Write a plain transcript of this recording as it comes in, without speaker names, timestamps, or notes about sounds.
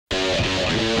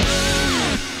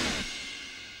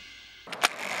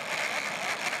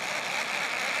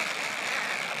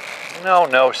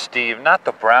No, Steve, not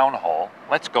the brown hole.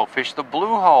 Let's go fish the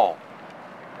blue hole.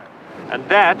 And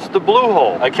that's the blue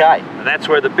hole. Okay. And that's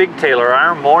where the big tailor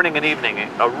are, morning and evening.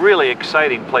 A really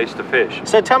exciting place to fish.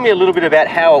 So tell me a little bit about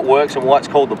how it works and why it's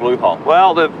called the blue hole.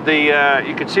 Well,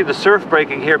 you can see the surf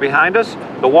breaking here behind us.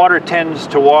 The water tends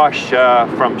to wash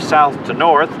from south to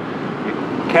north.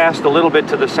 You cast a little bit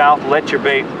to the south, let your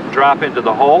bait drop into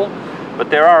the hole. But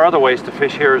there are other ways to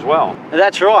fish here as well.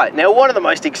 That's right. Now, one of the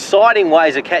most exciting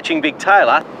ways of catching big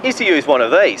tailor is to use one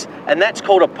of these, and that's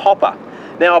called a popper.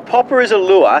 Now, a popper is a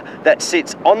lure that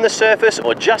sits on the surface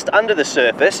or just under the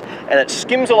surface, and it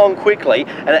skims along quickly,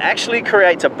 and it actually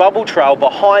creates a bubble trail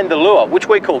behind the lure, which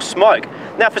we call smoke.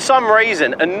 Now, for some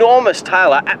reason, enormous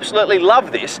tailor absolutely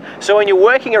love this, so when you're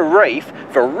working a reef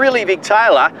for a really big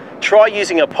tailor, try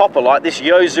using a popper like this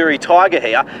Yozuri Tiger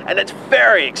here, and it's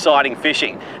very exciting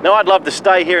fishing. Now, I'd love to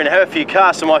stay here and have a few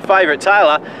casts of my favourite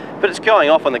tailor, but it's going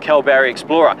off on the Kalbarri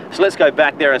Explorer, so let's go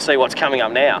back there and see what's coming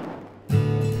up now.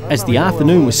 As the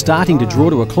afternoon was starting to draw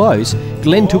to a close,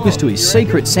 Glenn took us to his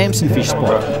secret Samson fish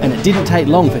spot, and it didn't take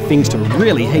long for things to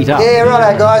really heat up. Yeah,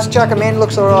 righto guys, chuck him in,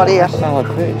 looks alright here. Solid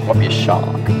fish. Might be a shark.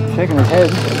 Shaking his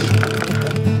head.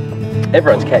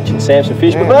 Everyone's catching Samson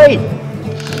fish, but me!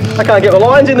 I can't get my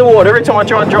lines in the water every time I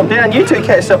try and drop down. You two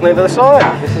catch something to the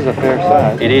side. This is a fair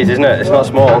size. It is, isn't it? It's not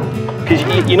small. Because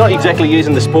you're not exactly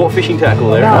using the sport fishing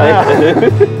tackle there, no.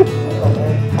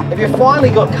 Have you finally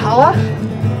got colour?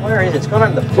 Where is it? It's gone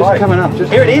under the float. Just coming up.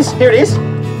 Here it is. Here it is.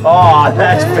 Oh,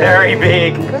 that's very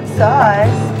big. Good size.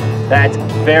 That's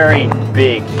very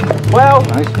big. Well,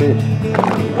 Nice fish.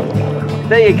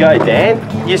 there you go,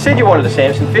 Dan. You said you wanted a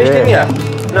Samson fish, didn't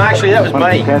you? No, actually, that was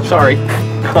Wanted me. to catch Sorry.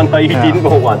 I know you didn't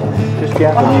want one. Just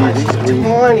get Oh, easy. it's a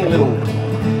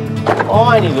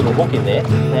tiny little hook in there.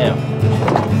 Now,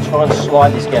 try and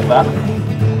slide this gap up.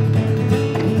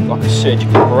 Like a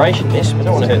surgical operation, this. We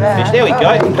don't want to hurt the fish. There we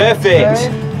go. Perfect.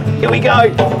 Here we go.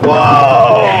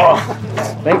 Whoa!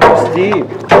 Thank you,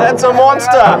 Steve. That's a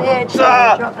monster. Yeah,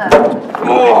 drop that.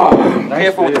 Oh, Nice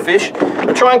careful with the fish.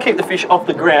 We'll try and keep the fish off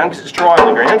the ground because it's dry on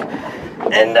the ground.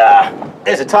 And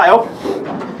there's a tail.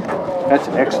 That's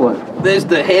excellent. There's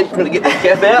the head. I'm going to get the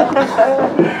cap out.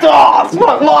 Oh, it's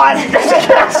not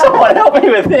light. Someone help me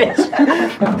with this.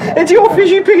 It's your fish.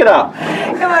 You pick it up.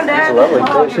 Come on, Dad. Lovely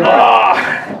fish.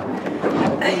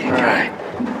 Oh, there you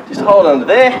go. Just hold under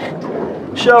there.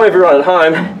 Show everyone at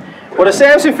home what a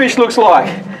Samson fish looks like.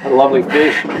 A lovely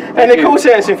fish. And they're called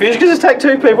Samson fish because it takes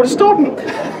two people to stop them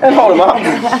and hold them up.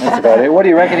 That's about it. What do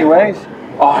you reckon he weighs?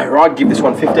 Oh, I'd give this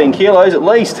one 15 kilos at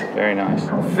least. Very nice.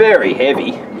 Very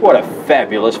heavy. What a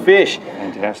fabulous fish.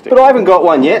 Fantastic. But I haven't got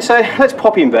one yet, so let's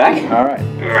pop him back. All right.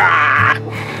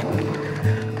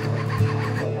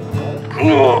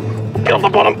 Get off the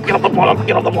bottom, get off the bottom,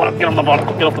 get off the bottom, get off the bottom,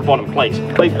 get off the bottom, please.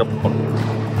 Please get off the bottom.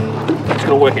 I'm just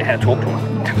going to work out how to talk to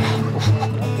him.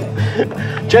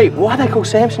 Gee, why are they called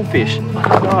Samson fish? I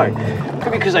don't know.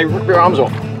 Maybe because they rip their arms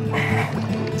off.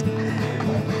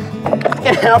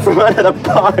 Get out from under the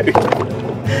boat.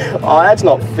 Oh, that's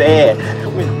not fair.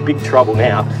 We're in big trouble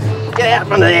now. Get out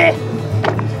from there.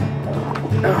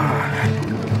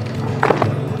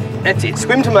 That's it.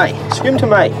 Swim to me. Swim to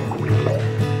me.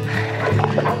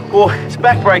 Oh, it's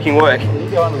back-breaking work. Did he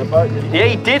go under the boat, did he? Yeah,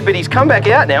 he did, but he's come back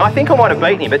out now. I think I might have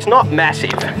beaten him. It's not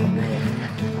massive.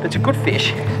 But it's a good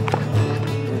fish.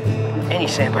 Any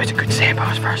sambo's a good sambo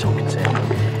as far as I'm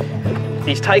concerned.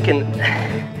 He's taken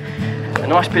a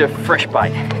nice bit of fresh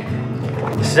bait.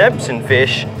 Samson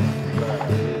fish.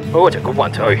 Oh, it's a good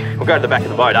one too. We'll go to the back of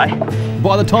the boat, eh?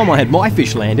 By the time I had my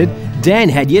fish landed, Dan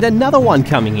had yet another one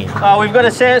coming in. Oh, we've got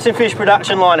a Samson fish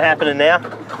production line happening now.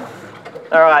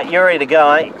 All right, you're ready to go,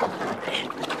 eh?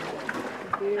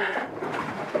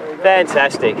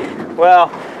 Fantastic.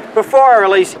 Well, before I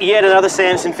release yet another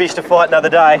Samson fish to fight another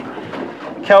day,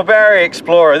 Kalbarri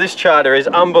Explorer, this charter is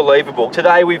unbelievable.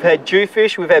 Today we've had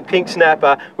jewfish, we've had pink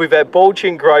snapper, we've had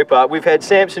ball-chin groper, we've had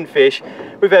Samson fish,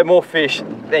 we've had more fish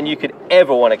than you could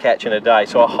ever want to catch in a day,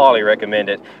 so I highly recommend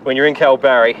it. When you're in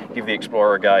Kalbarri, give the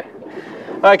Explorer a go.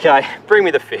 Okay, bring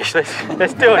me the fish,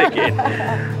 let's do it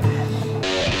again.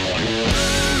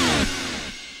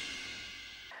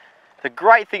 The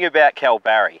great thing about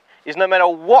Kalbarri is no matter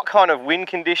what kind of wind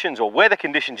conditions or weather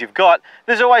conditions you've got,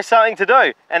 there's always something to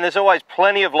do, and there's always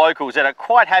plenty of locals that are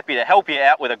quite happy to help you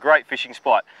out with a great fishing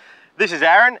spot. This is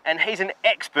Aaron, and he's an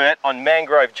expert on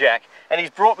mangrove jack, and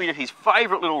he's brought me to his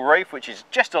favourite little reef, which is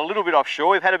just a little bit offshore.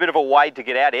 We've had a bit of a wade to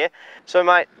get out here. So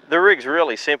mate, the rig's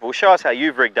really simple. Show us how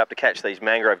you've rigged up to catch these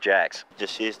mangrove jacks.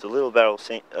 Just used a little barrel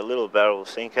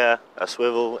sinker, a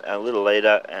swivel, and a little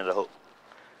leader and a hook.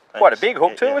 Quite a big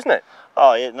hook too, isn't it?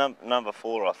 Oh yeah, number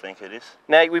 4 I think it is.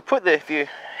 Now we put if you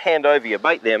hand over your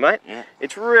bait there, mate,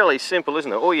 it's really simple,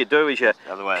 isn't it? All you do is you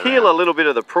peel a little bit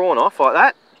of the prawn off like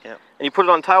that, and you put it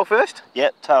on tail first?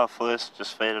 Yep, tail first,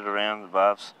 just feed it around the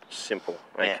barbs. Simple,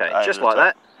 okay, just like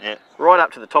that. Yeah. Right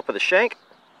up to the top of the shank,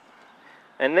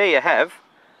 and there you have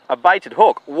a baited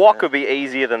hook. What could be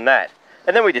easier than that?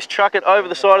 And then we just chuck it over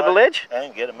the side of the ledge.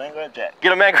 And get a mangrove jack.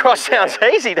 Get a mangrove sounds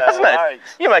easy, doesn't it?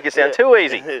 You make it sound too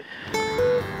easy.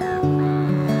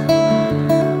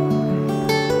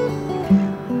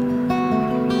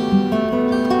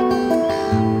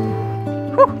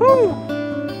 Woohoo!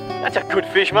 That's a good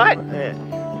fish, mate. Yeah.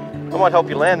 I might help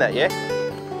you land that, yeah?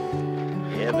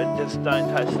 Yeah, but just don't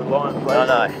touch the line, please.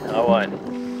 No, I won't.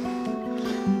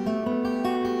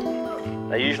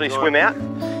 They usually swim out?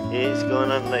 Yeah, he's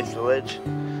gone underneath the ledge.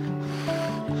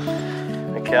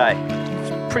 Okay.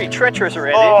 It's pretty treacherous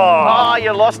around here. Oh,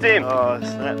 you lost him. Oh,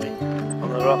 snapped me on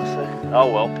the rocks there.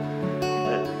 Oh, well.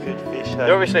 Yeah, good fish. Hey?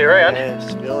 They're obviously around. Yeah,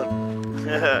 spilling.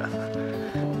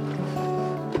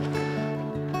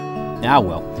 Ah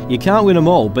well, you can't win them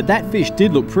all, but that fish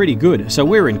did look pretty good, so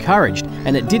we're encouraged,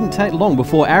 and it didn't take long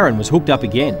before Aaron was hooked up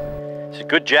again. It's a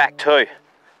good jack too.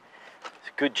 It's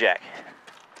a good jack.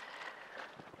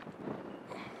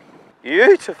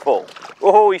 Beautiful.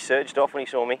 Oh, he surged off when he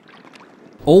saw me.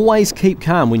 Always keep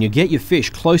calm when you get your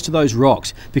fish close to those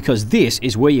rocks, because this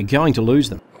is where you're going to lose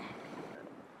them.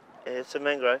 Yeah, it's a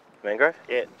mangrove. Mangrove?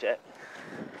 Yeah, jack.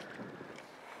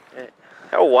 Yeah.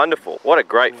 How wonderful. What a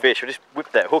great fish. We'll just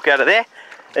whip that hook out of there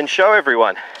and show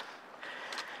everyone.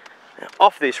 Now,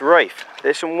 off this reef,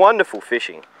 there's some wonderful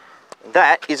fishing.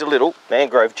 That is a little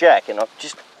mangrove jack, and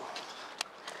he's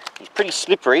pretty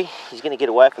slippery. He's going to get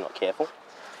away if I'm not careful.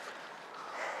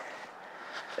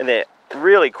 And they're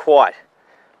really quite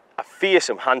a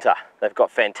fearsome hunter. They've got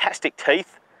fantastic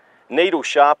teeth, needle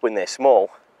sharp when they're small.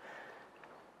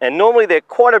 And normally they're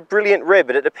quite a brilliant red,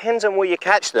 but it depends on where you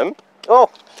catch them. Oh,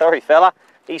 sorry fella,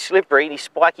 he's slippery and he's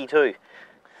spiky too.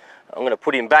 I'm going to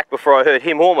put him back before I hurt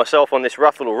him or myself on this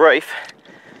rough little reef.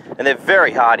 And they're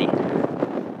very hardy.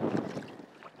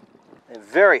 They're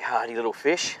very hardy little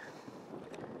fish.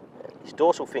 And his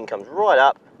dorsal fin comes right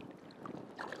up.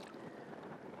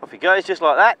 Off he goes just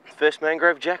like that. First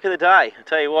mangrove jack of the day. I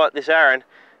tell you what, this Aaron,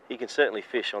 he can certainly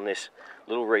fish on this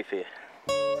little reef here.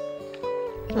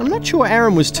 I'm not sure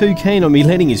Aaron was too keen on me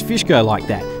letting his fish go like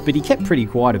that, but he kept pretty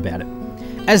quiet about it.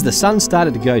 As the sun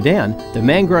started to go down, the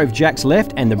mangrove jacks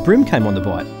left and the bream came on the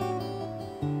bite.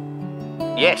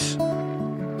 Yes.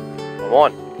 Come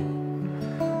on.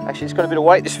 Actually, it's got a bit of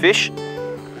weight, this fish.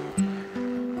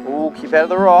 Ooh, keep out of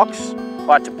the rocks.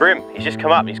 Oh, it's a bream. He's just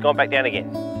come up and he's gone back down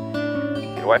again.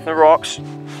 Get away from the rocks.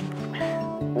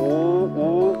 Ooh,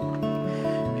 ooh.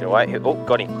 Get away. Oh,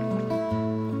 got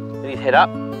him. Let his head up.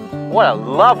 What a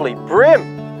lovely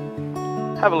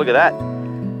bream. Have a look at that.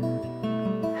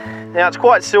 Now, it's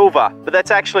quite silver, but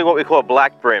that's actually what we call a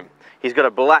black bream. He's got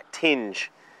a black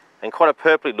tinge and quite a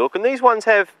purpley look. And these ones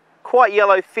have quite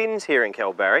yellow fins here in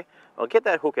Kalbarri. I'll get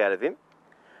that hook out of him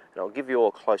and I'll give you all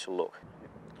a closer look.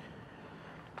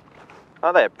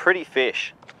 Oh, they're pretty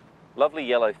fish. Lovely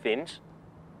yellow fins.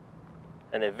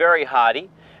 And they're very hardy.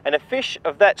 And a fish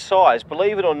of that size,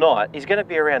 believe it or not, is going to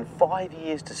be around 5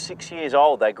 years to 6 years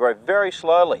old. They grow very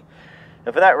slowly.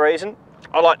 And for that reason,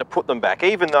 I like to put them back.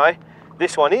 Even though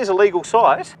this one is a legal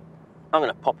size, I'm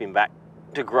going to pop him back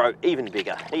to grow even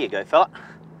bigger. There you go, fella.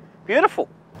 Beautiful.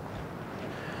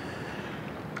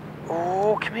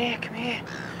 Oh, come here, come here.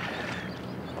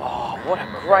 Oh, what a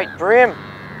great bream.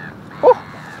 Oh,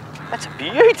 that's a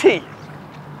beauty.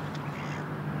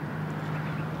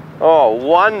 Oh,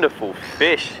 wonderful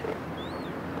fish.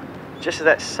 Just as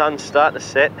that sun's starting to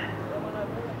set.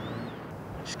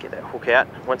 Just get that hook out.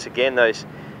 Once again, those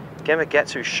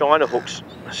Gamakatsu shiner hooks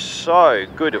are so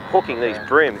good at hooking these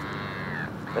bream.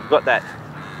 They've got that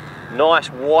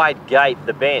nice wide gate at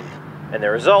the bend. And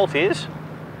the result is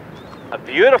a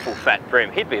beautiful fat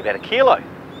bream. He'd be about 1 kilo.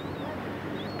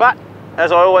 But,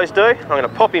 as I always do, I'm going to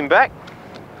pop him back.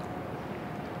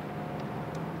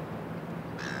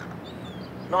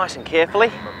 Nice and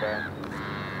carefully.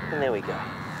 And there we go.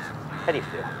 How do you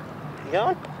feel? You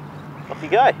going? Off you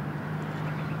go.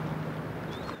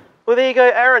 Well, there you go,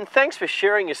 Aaron. Thanks for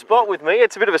sharing your spot with me.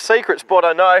 It's a bit of a secret spot,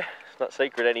 I know. It's not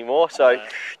secret anymore, so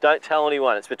don't tell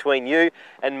anyone. It's between you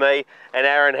and me and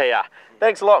Aaron here.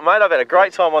 Thanks a lot, mate. I've had a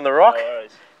great time on the rock. No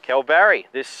worries. Kalbarri,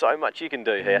 there's so much you can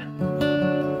do here.